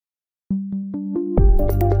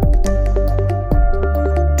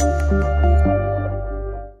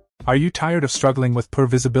Are you tired of struggling with poor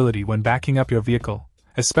visibility when backing up your vehicle,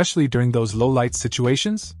 especially during those low-light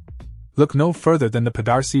situations? Look no further than the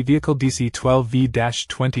Padarsey Vehicle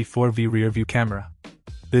DC12V-24V rear-view camera.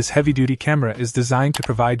 This heavy-duty camera is designed to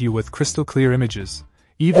provide you with crystal-clear images,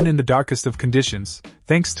 even in the darkest of conditions,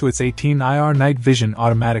 thanks to its 18 IR night vision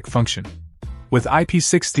automatic function. With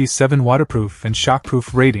IP67 waterproof and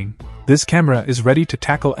shockproof rating, this camera is ready to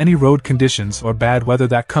tackle any road conditions or bad weather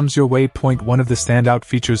that comes your way. One of the standout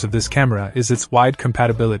features of this camera is its wide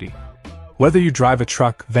compatibility. Whether you drive a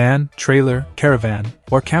truck, van, trailer, caravan,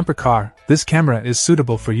 or camper car, this camera is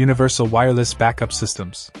suitable for universal wireless backup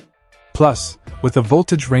systems. Plus, with a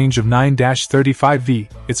voltage range of 9-35V,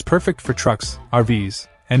 it's perfect for trucks, RVs,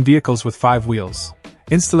 and vehicles with 5 wheels.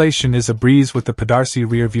 Installation is a breeze with the Padarsey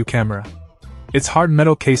rear-view camera. Its hard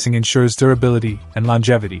metal casing ensures durability and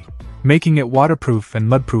longevity, making it waterproof and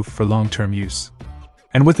mudproof for long-term use.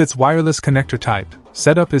 And with its wireless connector type,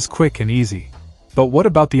 setup is quick and easy. But what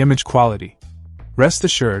about the image quality? Rest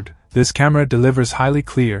assured, this camera delivers highly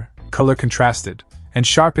clear, color-contrasted, and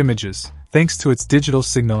sharp images, thanks to its digital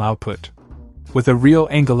signal output. With a real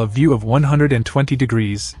angle of view of 120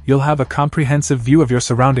 degrees, you'll have a comprehensive view of your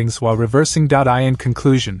surroundings while reversing. In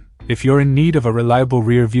conclusion, if you're in need of a reliable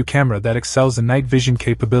rear-view camera that excels in night vision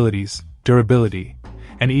capabilities, durability,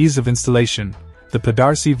 and ease of installation, the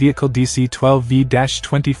Padarsey Vehicle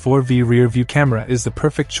DC12V-24V rear-view camera is the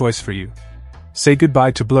perfect choice for you. Say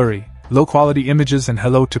goodbye to blurry, low-quality images and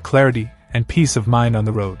hello to clarity and peace of mind on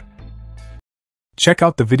the road. Check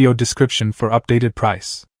out the video description for updated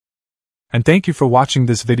price. And thank you for watching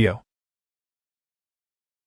this video.